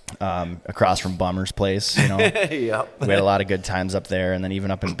 across from Bummer's place. Yep. We had a lot of good times up there, and then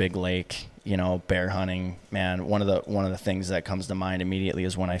even up in Big Lake, bear hunting. Man, one of the things that comes to mind immediately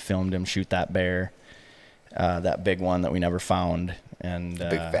is when I filmed him shoot that bear, that big one that we never found, and the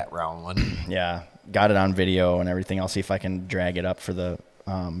big fat round one. Yeah, got it on video and everything. I'll see if I can drag it up for the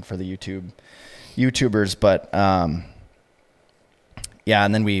YouTubers, but yeah,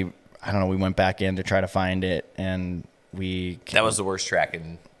 and then we went back in to try to find it, and that was the worst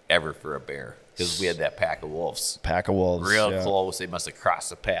tracking ever for a bear, because we had that pack of wolves real yeah. close. They must have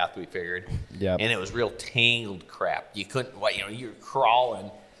crossed the path, we figured. Yep. And it was real tangled crap. You couldn't, you're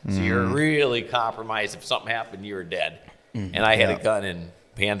crawling, so you're really compromised. If something happened, you were dead. And I had a gun, and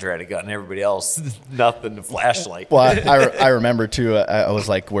Panzer had a gun, and everybody else nothing, a flashlight. Well, I remember too, I was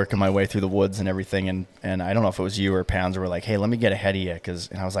like working my way through the woods and everything, and I don't know if it was you or Panzer were like, hey, let me get ahead of you,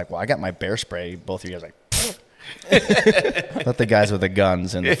 and I was like, well, I got my bear spray. Both of you guys like, let the guys with the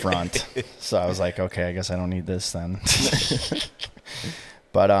guns in the front. So I was like, okay, I guess I don't need this then.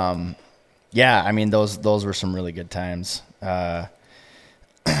 But yeah, I mean, those were some really good times.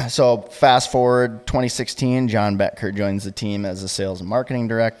 So fast forward 2016, John Becker joins the team as the sales and marketing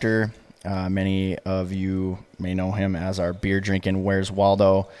director. Many of you may know him as our beer drinking Where's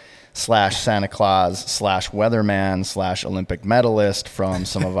Waldo / Santa Claus / weatherman / Olympic medalist from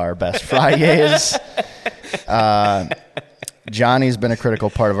some of our best Fridays. Johnny's been a critical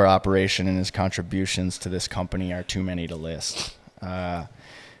part of our operation, and his contributions to this company are too many to list.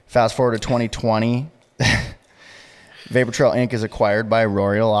 Fast forward to 2020. Vapor Trail Inc. is acquired by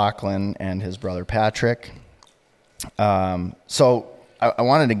Rory O'Loughlin and his brother Patrick. So I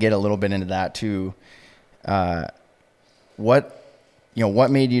wanted to get a little bit into that too. What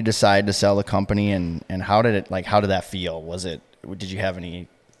made you decide to sell the company, and how did that feel? Did you have any,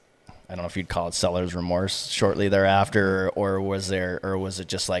 I don't know if you'd call it seller's remorse shortly thereafter, or was it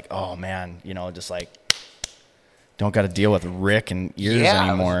just like, oh man, just like, don't got to deal with Rick and ears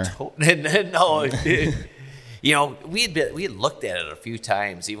anymore? No. We had looked at it a few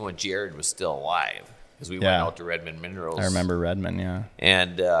times, even when Jared was still alive, because we went out to Redmond Minerals. I remember Redmond, yeah.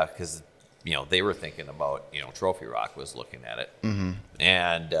 And because they were thinking about, Trophy Rock was looking at it,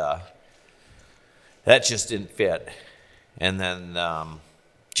 and that just didn't fit. And then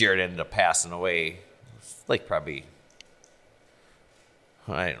Jared ended up passing away, like probably,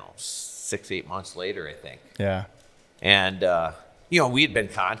 I don't know, 6-8 months later, I think. Yeah. And we had been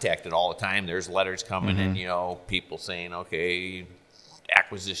contacted all the time. There's letters coming in, people saying, okay,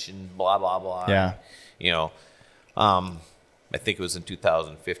 acquisition, blah, blah, blah. Yeah. I think it was in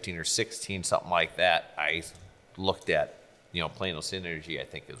 2015 or 16, something like that. I looked at, Plano Synergy, I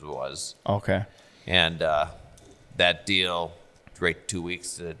think it was. Okay. And that deal, right 2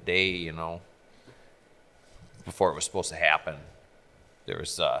 weeks to the day, before it was supposed to happen, there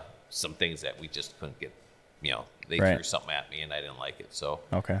was some things that we just couldn't get. They threw something at me, and I didn't like it, so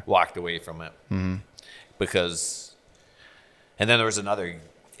walked away from it. Because, and then there was another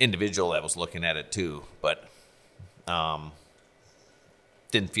individual that was looking at it too, but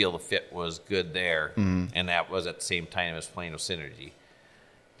didn't feel the fit was good there, and that was at the same time as Plano Synergy.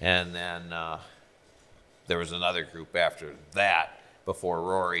 And then there was another group after that before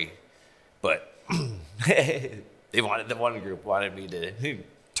Rory, but the one group wanted me to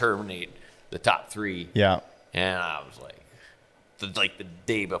terminate the top 3. Yeah. And I was like the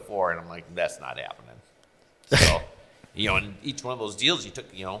day before, and I'm like, that's not happening. So, in each one of those deals, you took,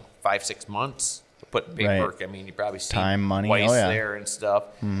 5-6 months to put in paperwork. Right. I mean, you probably see time, money, twice there and stuff.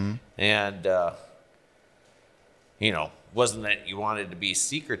 And, wasn't that you wanted to be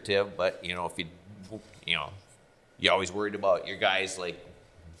secretive, but, if you always worried about your guys like,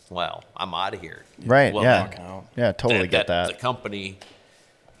 well, I'm out of here. Right. Well, yeah. Yeah. Totally get that. The company,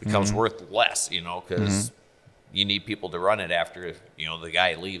 becomes worth less, because you need people to run it after, the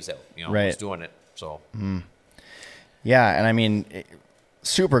guy leaves that, who's doing it. So, yeah. And I mean,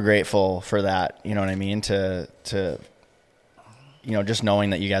 super grateful for that. You know what I mean? To, just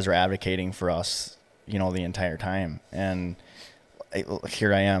knowing that you guys are advocating for us, the entire time. And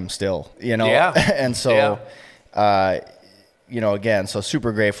here I am still, Yeah. And so, again, so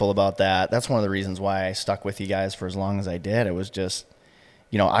super grateful about that. That's one of the reasons why I stuck with you guys for as long as I did. It was just,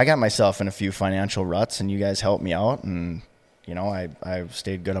 I got myself in a few financial ruts and you guys helped me out, and, I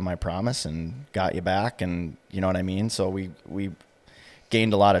stayed good on my promise and got you back, and you know what I mean? So we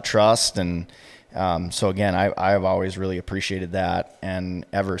gained a lot of trust. And, so again, I've always really appreciated that. And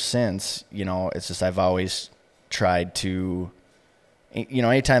ever since, it's just, I've always tried to,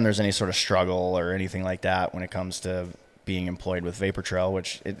 anytime there's any sort of struggle or anything like that, when it comes to being employed with Vapor Trail,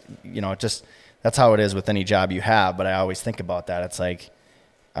 which that's how it is with any job you have. But I always think about that. It's like,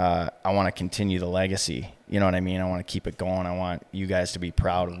 I want to continue the legacy. You know what I mean? I want to keep it going. I want you guys to be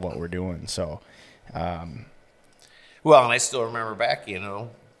proud of what we're doing. So, well, and I still remember back,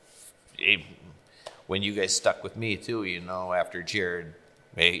 when you guys stuck with me too, after Jared,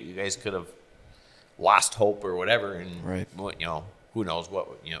 hey, you guys could have lost hope or whatever. And, right. Who knows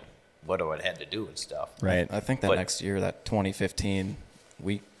what it would have had to do and stuff. Right. I think that next year, that 2015,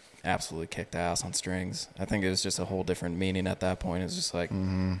 we absolutely kicked ass on strings. I think it was just a whole different meaning at that point. It's just like,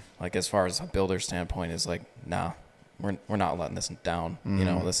 like as far as a builder standpoint, is like, nah, we're not letting this down.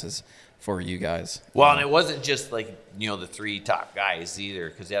 This is for you guys. Well, and it wasn't just like, the three top guys either,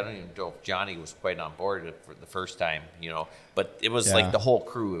 because I don't even know if Johnny was quite on board for the first time, but it was like the whole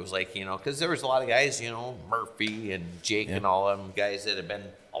crew. It was like, because there was a lot of guys, Murphy and Jake and all them guys that have been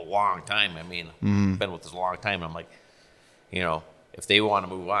a long time. I mean, been with us a long time. I'm like, if they want to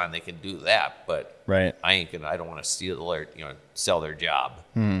move on, they can do that. But right. I don't want to steal their, sell their job,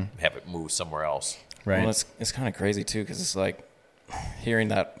 have it move somewhere else. Right. Well, it's kind of crazy too, because it's like hearing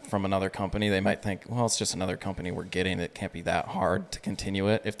that from another company, they might think, well, it's just another company we're getting. It can't be that hard to continue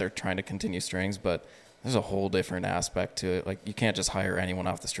it if they're trying to continue strings. But there's a whole different aspect to it. Like, you can't just hire anyone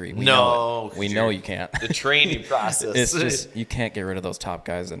off the street. We know you can't. The training process. It's just, you can't get rid of those top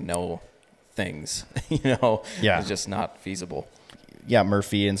guys that know things. Yeah. It's just not feasible. Yeah,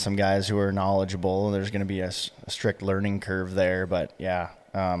 Murphy and some guys who are knowledgeable. There's going to be a strict learning curve there, but yeah,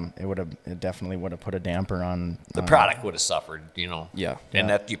 it definitely would have put a damper on the product. Would have suffered, Yeah, and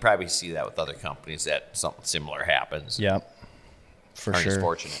that you probably see that with other companies that something similar happens. Yep, for sure.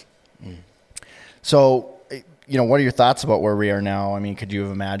 Fortunate. So, what are your thoughts about where we are now? I mean, could you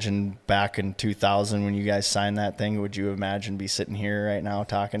have imagined back in 2000 when you guys signed that thing? Would you imagine be sitting here right now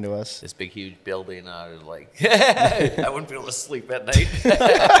talking to us? This big, huge building, I wouldn't be able to sleep at night.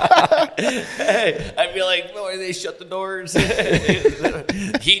 I'd be like, boy, they shut the doors.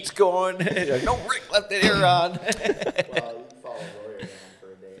 Heat's going. No Rick left the air on. Well, you can follow Rory around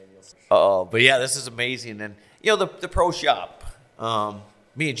for a day and you'll see. Oh, but yeah, this is amazing. And, the pro shop,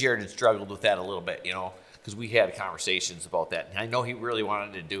 me and Jared had struggled with that a little bit, because we had conversations about that. And I know he really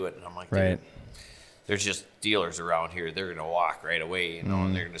wanted to do it. And I'm like, right. There's just dealers around here. They're going to walk right away, and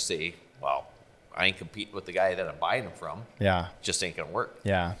they're going to say, well, I ain't competing with the guy that I'm buying them from. Yeah. Just ain't going to work.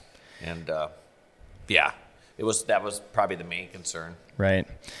 Yeah. And, that was probably the main concern. Right.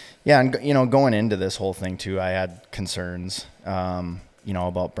 Yeah. And, going into this whole thing too, I had concerns,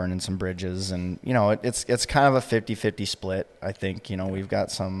 about burning some bridges, and, it's kind of a 50-50 split. I think, we've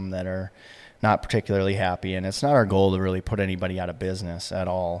got some that are not particularly happy, and it's not our goal to really put anybody out of business at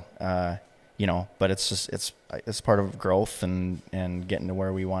all. But it's just, it's part of growth and getting to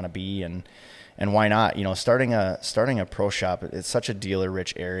where we want to be. And why not, starting a pro shop, it's such a dealer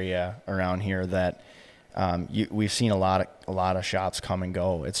rich area around here that, we've seen a lot of shops come and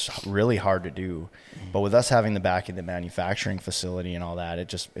go. It's really hard to do, but with us having the back of the manufacturing facility and all that, it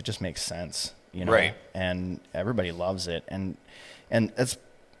just makes sense, Right. And everybody loves it. And it's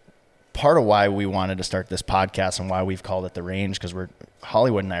part of why we wanted to start this podcast and why we've called it The Range, because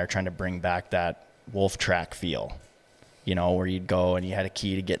Hollywood and I are trying to bring back that wolf track feel, where you'd go and you had a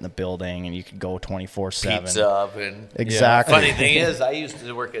key to get in the building and you could go 24/7. Pizza oven. Exactly. Funny thing is, I used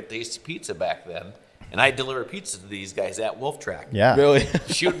to work at Tasty Pizza back then, and I deliver pizza to these guys at Wolf Track. Yeah. Really?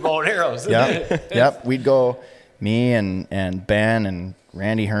 Shooting bow and arrows. Yep. We'd go, me and Ben and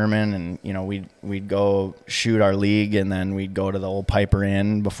Randy Herman, and we'd go shoot our league, and then we'd go to the old Piper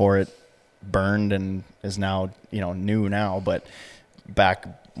Inn before it burned and is now new now, but back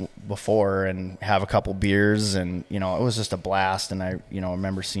before, and have a couple beers, and it was just a blast. And I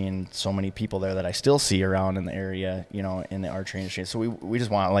remember seeing so many people there that I still see around in the area, in the archery industry. So we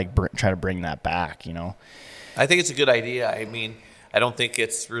just want to try to bring that back. I think it's a good idea. I mean, I don't think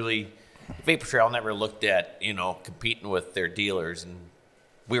it's really Vapor Trail never looked at competing with their dealers, and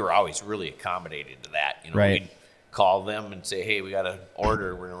we were always really accommodated to that. Right. We'd call them and say, hey, we got an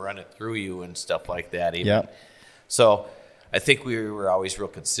order, we're gonna run it through you and stuff like that. Even. Yep. So I think we were always real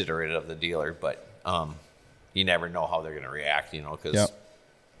considerate of the dealer, but you never know how they're gonna react. Because. Yep.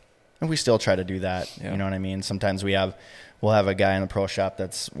 And we still try to do that. Yeah. You know what I mean? Sometimes we'll have a guy in the pro shop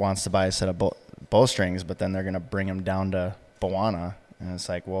that wants to buy a set of bowstrings, but then they're going to bring them down to Bowana. And it's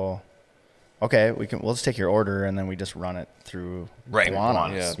like, well, okay, we'll just take your order and then we just run it through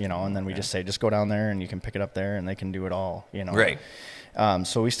Bowana, and then we just say, just go down there and you can pick it up there and they can do it all, Right.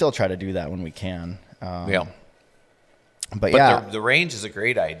 So we still try to do that when we can. Yeah. But yeah. The range is a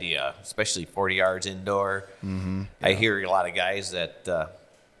great idea, especially 40 yards indoor. Mm-hmm. I hear a lot of guys that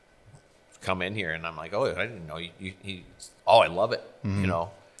come in here, and I'm like, oh, I didn't know I love it. Mm-hmm.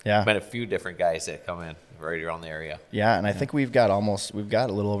 Yeah. Met a few different guys that come in right around the area. Yeah, and I think we've got a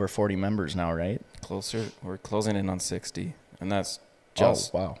little over 40 members now, right? We're closing in on 60, and that's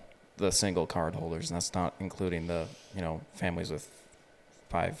just wow. the single card holders, and that's not including the families with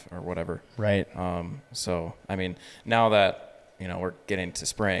 5 or whatever. Right. So I mean, now that we're getting to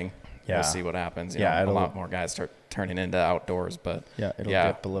spring, Yeah. we'll see what happens. Yeah, a lot more guys start turning into outdoors, but it'll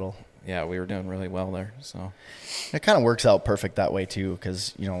dip a little. Yeah, we were doing really well there. So it kind of works out perfect that way too,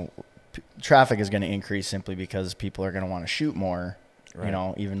 because traffic is going to increase simply because people are going to want to shoot more,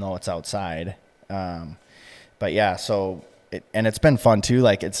 right. Even though it's outside. But yeah, so it's been fun too.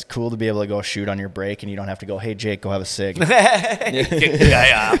 Like, it's cool to be able to go shoot on your break and you don't have to go, hey Jake, go have a cig.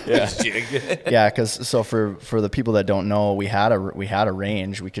 Yeah. Yeah, because for the people that don't know, we had a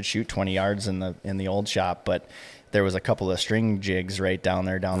range. We could shoot 20 yards in the old shop, but there was a couple of string jigs right down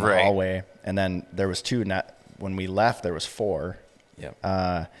there down the hallway, and then there was 2. When we left, there was 4.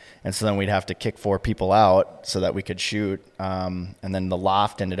 Yeah. And so then we'd have to kick 4 people out so that we could shoot. And then the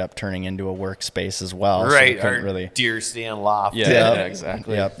loft ended up turning into a workspace as well. Right. So Our deer stand loft. Yeah,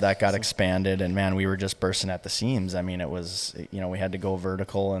 exactly. Yep. That got expanded, and man, we were just bursting at the seams. I mean, it was, we had to go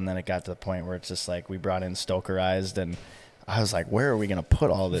vertical, and then it got to the point where it's just like we brought in stokerized, and I was like, where are we going to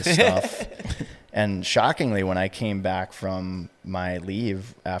put all this stuff? And shockingly, when I came back from my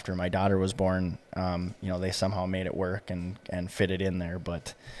leave after my daughter was born, they somehow made it work and fit it in there.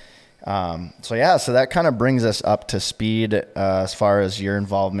 But so that kind of brings us up to speed as far as your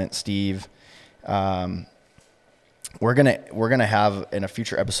involvement, Steve. We're gonna have, in a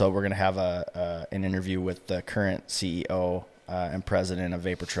future episode, we're gonna have an interview with the current CEO and president of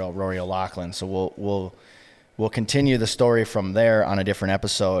Vapor Trail, Rory O'Loughlin. So we'll continue the story from there on a different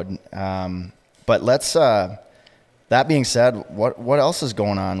episode. But let's, that being said, what else is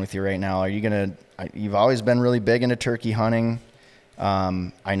going on with you right now? You've always been really big into turkey hunting.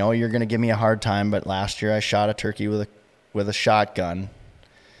 I know you're going to give me a hard time, but last year I shot a turkey with a shotgun.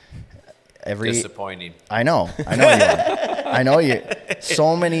 Disappointing. I know you are. I know you.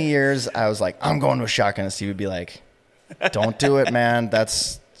 So many years I was like, I'm going to a shotgun, and Steve would be like, don't do it, man.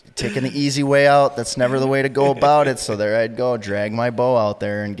 That's taking the easy way out. That's never the way to go about it. So there I'd go, drag my bow out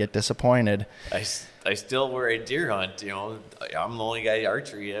there and get disappointed. I still wear a deer hunt. I'm the only guy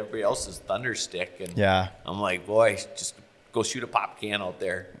archery. Everybody else is thunder stick. And yeah. I'm like, boy, just go shoot a pop can out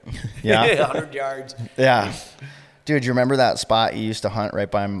there. Yeah. 100 yards. Yeah. Dude, you remember that spot you used to hunt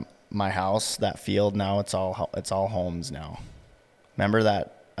right by my house, that field? Now it's all homes now. Remember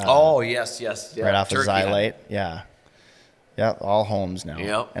that? Yes. Yeah. Right off of Turkey Xylite. hunt. Yeah. Yep, all homes now.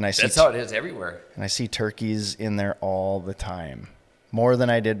 Yep. And that's how it is everywhere. And I see turkeys in there all the time. More than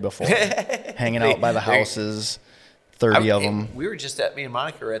I did before. Hanging out by the houses, 30 of them. We were just me and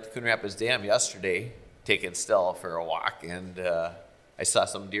Monica were at the Coon Rapids Dam yesterday, taking Stella for a walk, and I saw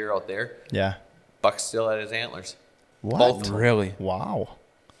some deer out there. Yeah. Buck's still at his antlers. What? Both. Really? Wow.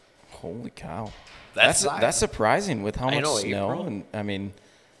 Holy cow. That's surprising with how much snow. April. And I mean,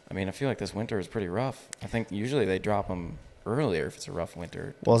 I feel like this winter is pretty rough. I think usually they drop them earlier if it's a rough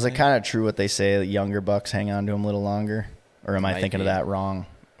winter. Well, is it kind of true what they say that younger bucks hang on to them a little longer? Or am I thinking of that wrong?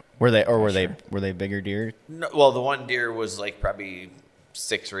 Were they bigger deer? No, well, the one deer was like probably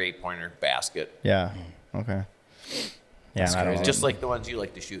 6 or 8 pointer basket. Yeah. Okay. Yeah, I don't know. Just like the ones you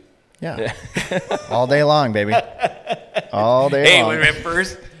like to shoot. Yeah. All day long, baby. All day long. When at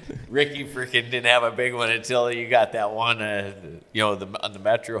first Ricky freaking didn't have a big one until you got that one, on the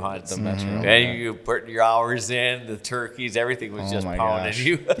Metro hunts. The Metro. And you put your hours in, the turkeys, everything was just my pounding gosh.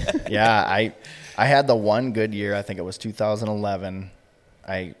 you. Yeah, I had the one good year. I think it was 2011.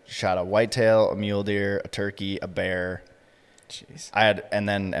 I shot a whitetail, a mule deer, a turkey, a bear. Jeez. And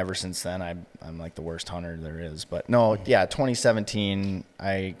then ever since then, I'm like the worst hunter there is. But no, yeah, 2017,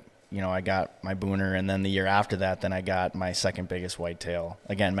 I I got my booner, and then the year after that, then I got my second biggest whitetail.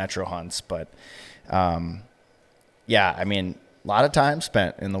 Again, Metro hunts, but yeah, I mean, a lot of time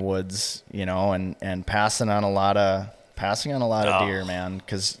spent in the woods, and passing on a lot of deer, man.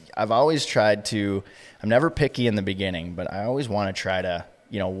 Because I've always tried to. I'm never picky in the beginning, but I always want to try to,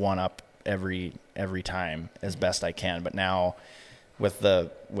 one up every time as best I can. But now, with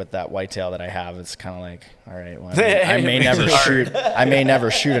that whitetail that I have, it's kind of like, all right, well, I may never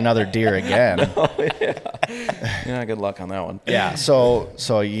shoot another deer again. Yeah, good luck on that one. Yeah, so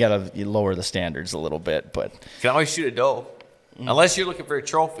you lower the standards a little bit, but You can always shoot a doe. Unless you're looking for a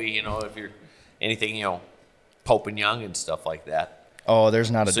trophy, if you're anything, Pope and Young and stuff like that. oh,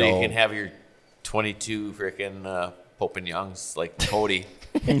 there's not a So doe. you can have your 22 freaking Pope and Youngs like Cody.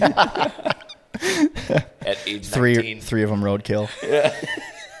 At age 19. Three of them roadkill. Yeah.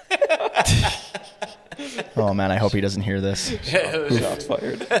 Oh man, I hope he doesn't hear this. Shots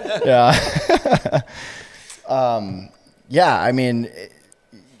fired. Yeah. Yeah, I mean,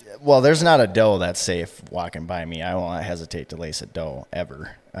 well, there's not a doe that's safe walking by me. I won't hesitate to lace a doe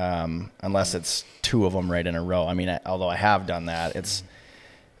ever, unless it's two of them right in a row. I mean, although I have done that,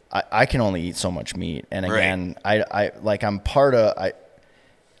 I can only eat so much meat. And again, right.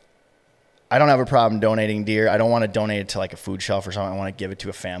 I don't have a problem donating deer. I don't want to donate it to like a food shelf or something. I want to give it to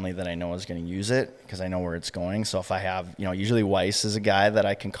a family that I know is going to use it because I know where it's going. So if I have, usually Weiss is a guy that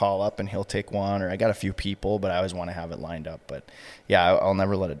I can call up and he'll take one, or I got a few people, but I always want to have it lined up. But yeah, I'll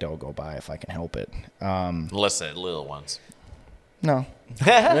never let a doe go by if I can help it. Unless they're little ones. No.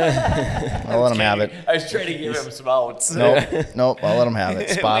 I'll let him have it. I was trying to give him some outs. Nope. I'll let him have it.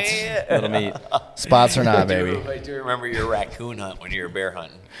 Spots. Let 'em eat. Spots or not, baby. I do remember your raccoon hunt when you were bear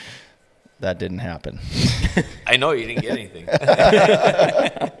hunting. That didn't happen. I know you didn't get anything.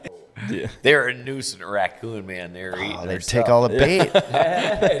 Yeah. They're a nuisance raccoon, man. They're eating. They their take stuff. all the bait.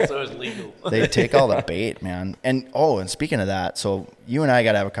 So it's legal. They take all the bait, man. And speaking of that, so you and I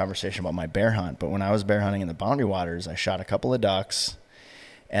got to have a conversation about my bear hunt. But when I was bear hunting in the Boundary Waters, I shot a couple of ducks,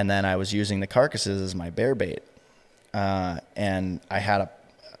 and then I was using the carcasses as my bear bait. And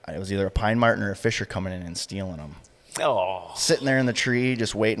it was either a pine marten or a fisher coming in and stealing them. Oh, Sitting there in the tree,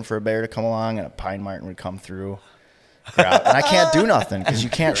 just waiting for a bear to come along, and a pine marten would come through. And I can't do nothing because you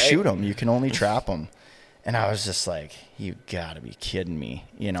can't shoot them. You can only trap them. And I was just like, you got to be kidding me,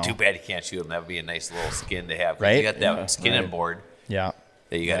 too bad you can't shoot them. That would be a nice little skin to have. Right? You got that skinning board Yeah.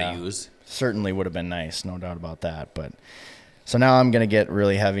 that you got to use. Certainly would have been nice, no doubt about that. But so now I'm going to get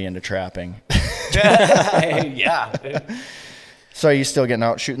really heavy into trapping. Yeah. So are you still getting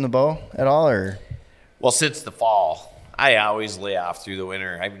out shooting the bow at all, or? Well, since the fall, I always lay off through the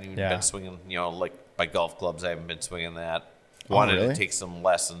winter. I haven't even Yeah. been swinging, like my golf clubs. I haven't been swinging that. Oh, Wanted really? to take some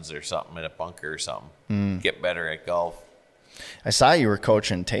lessons or something at a bunker or something. Get better at golf. I saw you were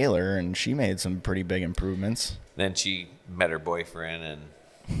coaching Taylor, and she made some pretty big improvements. Then she met her boyfriend, and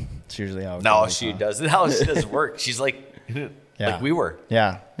It's usually how it no, goes, she huh? doesn't. How she doesn't work. She's like we were.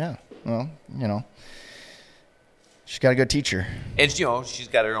 Yeah. Well, she's got a good teacher. And she's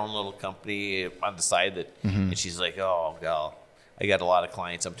got her own little company on the side that, and she's like, oh, God, I got a lot of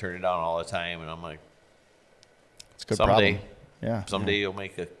clients I'm turning down all the time. And I'm like, It's a good someday, problem. Yeah. someday you'll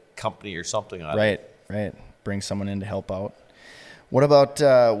make a company or something out of it. Right. Bring someone in to help out. What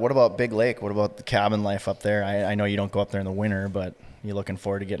about Big Lake? What about the cabin life up there? I know you don't go up there in the winter, but you looking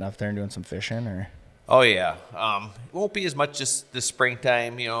forward to getting up there and doing some fishing, or? Oh, yeah. It won't be as much just the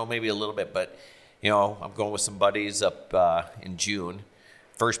springtime, maybe a little bit, but, I'm going with some buddies up in June.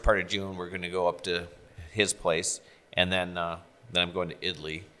 First part of June, we're going to go up to his place, and then I'm going to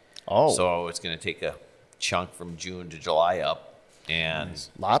Italy. Oh. So it's going to take a chunk from June to July up. And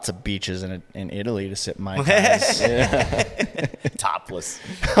Lots of beaches in Italy to sit in my guys. topless.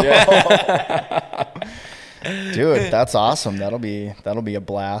 Dude, that's awesome. That'll be a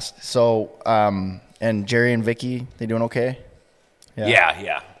blast. So, and Jerry and Vicky, they doing okay?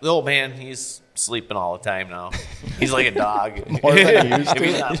 Yeah. The old man, he's sleeping all the time now. He's like a dog. More than he used If to.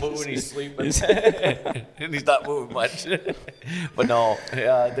 he's not moving, he's sleeping. And he's not moving much. But no,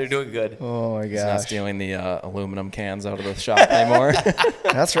 they're doing good. Oh my He's not gosh. stealing the aluminum cans out of the shop anymore.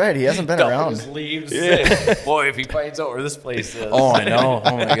 That's right. He hasn't been Dumping around. his leaves. Boy, if he finds out where this place is. Oh, I know.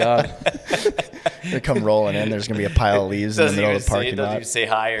 Oh my God. They come rolling in. There's gonna be a pile of leaves in the middle of the parking doesn't even lot. say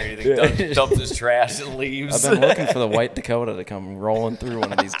hi or anything. Dumps his trash and leaves. I've been looking for the white Dakota to come rolling through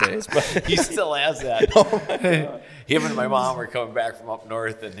one of these days, but He still has that. Him and my mom were coming back from up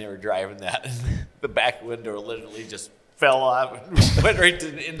north, and they were driving that. The back window literally just fell off, and went right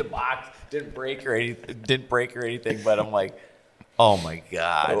in the box. Didn't break or anything. But I'm like, Oh my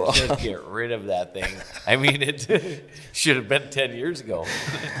God! Just get rid of that thing. I mean, it should have been 10 years ago.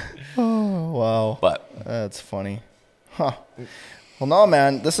 Oh wow! But That's funny, huh? Well, no,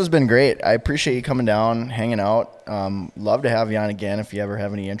 man, this has been great. I appreciate you coming down, hanging out. Love to have you on again. If you ever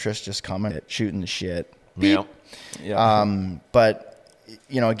have any interest, just comment at shooting the shit. yeah, But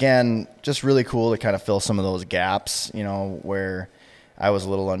again, just really cool to kind of fill some of those gaps. Where I was a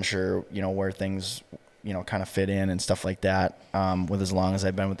little unsure. Where things kind of fit in and stuff like that. With as long as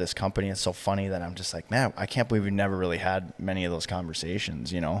I've been with this company, it's so funny that I'm just like, man, I can't believe we've never really had many of those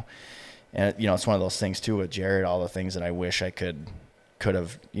conversations. And it's one of those things too with Jared. All the things that I wish I could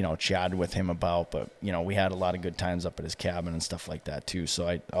have chatted with him about, but we had a lot of good times up at his cabin and stuff like that too.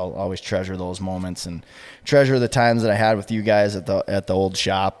 So I'll always treasure those moments and treasure the times that I had with you guys at the old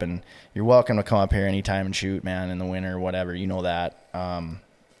shop. And you're welcome to come up here anytime and shoot, man, in the winter or whatever. You know that. I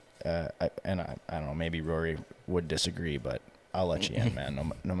don't know, maybe Rory would disagree, but I'll let you in,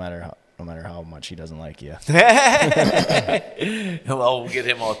 man. No matter how much he doesn't like you. Well, we'll get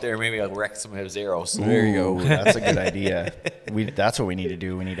him out there. Maybe I'll wreck some of his arrows. There you go. That's a good idea. That's what we need to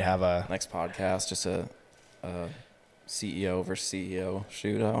do. We need to have a Next podcast, just a CEO versus CEO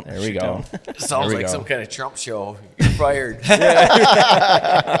shootout. There we go. Sounds like some kind of Trump show. You're fired.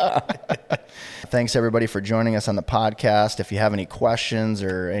 Thanks everybody for joining us on the podcast. If you have any questions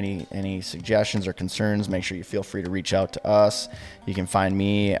or any suggestions or concerns, make sure you feel free to reach out to us. You can find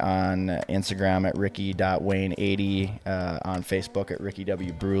me on Instagram at ricky.wayne80, on Facebook at Ricky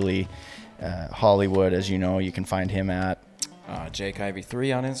W. Bruley. Hollywood, as you know, you can find him at Jake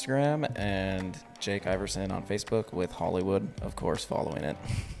Ivy3 on Instagram and Jake Iverson on Facebook, with Hollywood, of course, following it.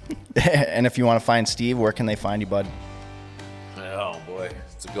 And if you want to find Steve, where can they find you, bud? Oh boy,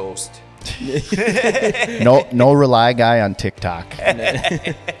 it's a ghost. No Rely guy on TikTok.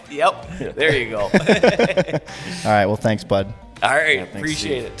 Yep, there you go. All right, well, thanks, bud. All right, thanks,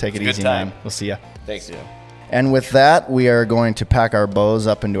 appreciate Steve. it. Take it It's a easy, good time. man. We'll see ya. Thanks. Yeah. And with that, we are going to pack our bows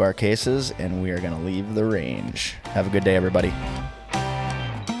up into our cases, and we are going to leave the range. Have a good day, everybody.